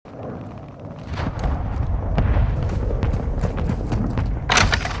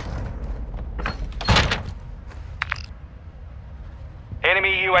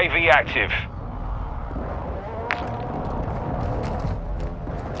Enemy UAV active.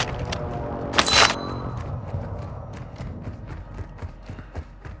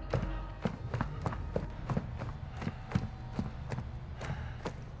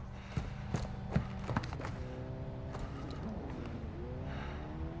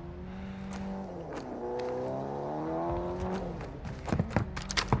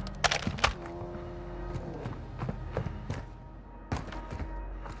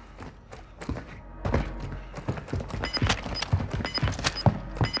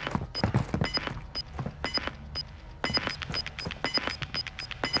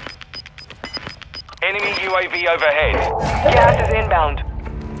 Enemy UAV overhead. Gas is inbound.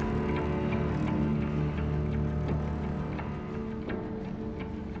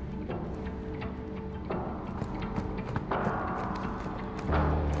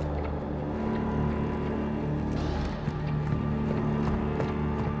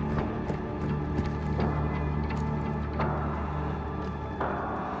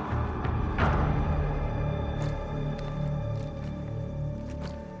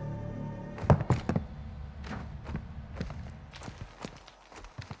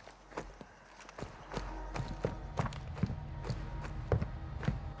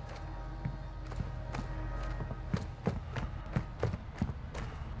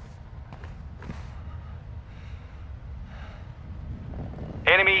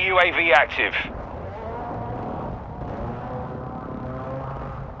 Enemy UAV active.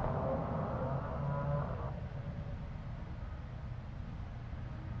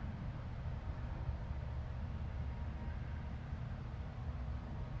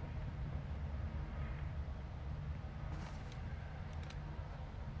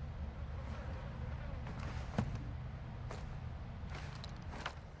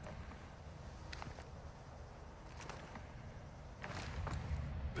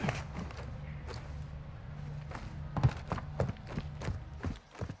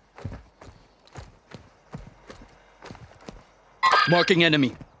 Marking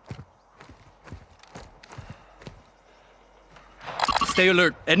enemy. Stay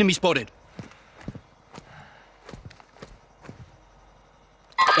alert. Enemy spotted.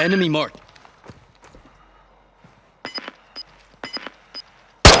 Enemy marked.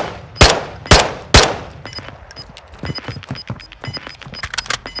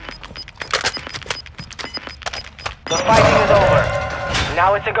 The fighting is over.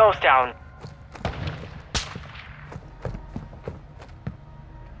 Now it's a ghost town.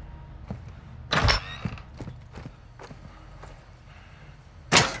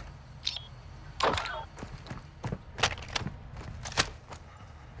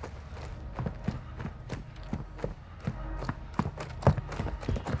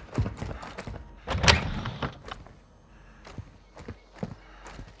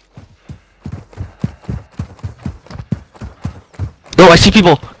 No, I see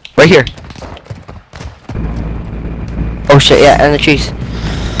people right here. Oh shit, yeah, and the trees.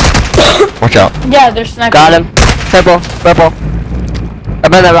 Watch out. Yeah, they're sniping. Got him. Purple, purple. Up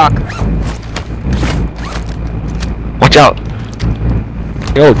on that rock. Watch out.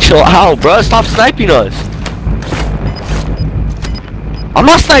 Yo, chill out, bruh. Stop sniping us. I'm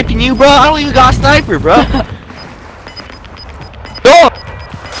not sniping you, bro. I don't even got a sniper, bro. No.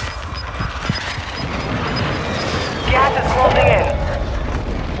 Gas is closing in.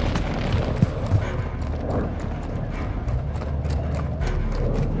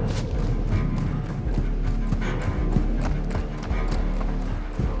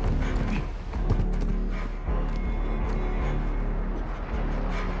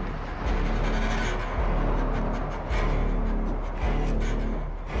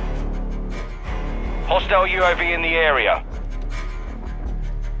 Hostile UAV in the area.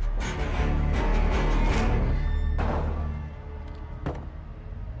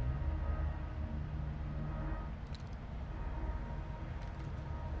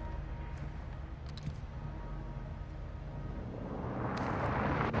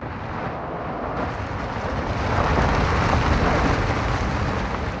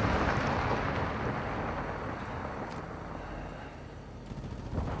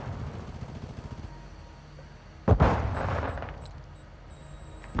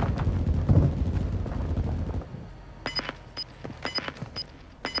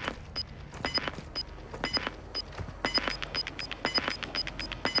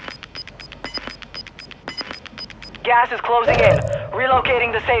 Gas is closing in.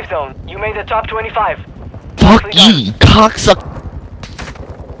 Relocating the safe zone. You made the top 25. Fuck Nicely you, you cocksucker.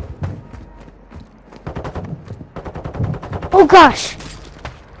 Oh gosh.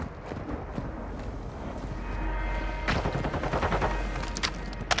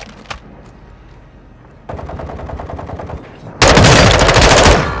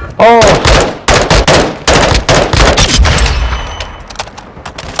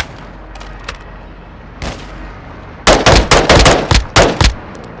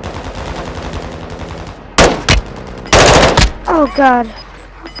 god.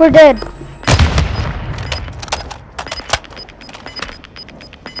 We're dead.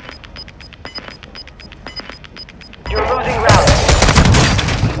 You're losing round.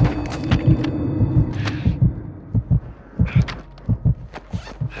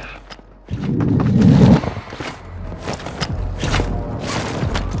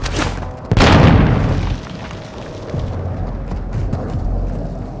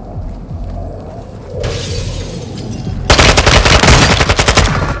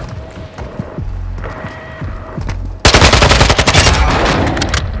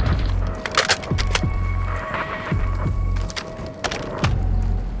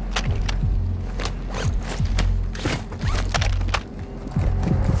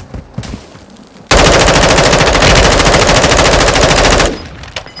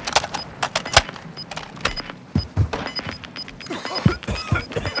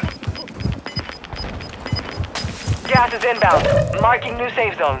 Gas is inbound. Marking new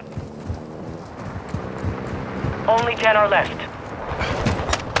safe zone. Only 10 are left.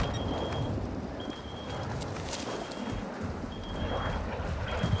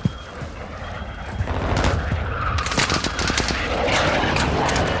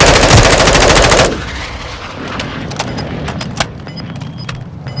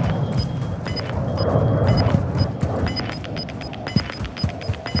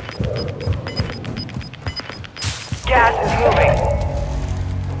 Gas is moving.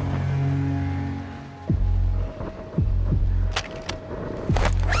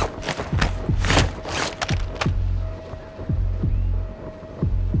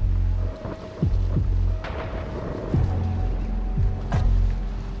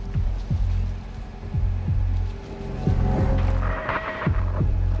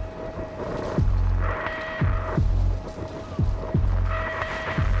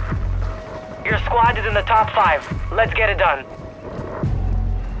 Your squad is in the top 5. Let's get it done.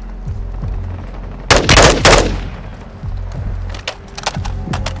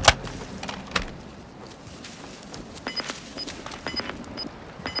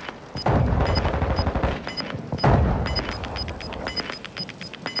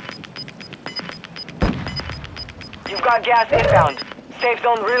 You've got gas inbound. Safe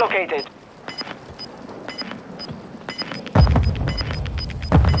zone relocated.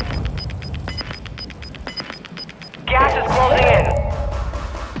 Gas is closing in.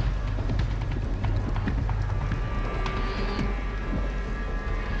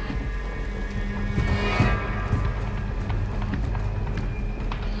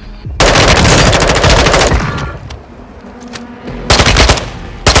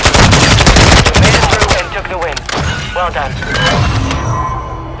 You made it through and took the win. Well done.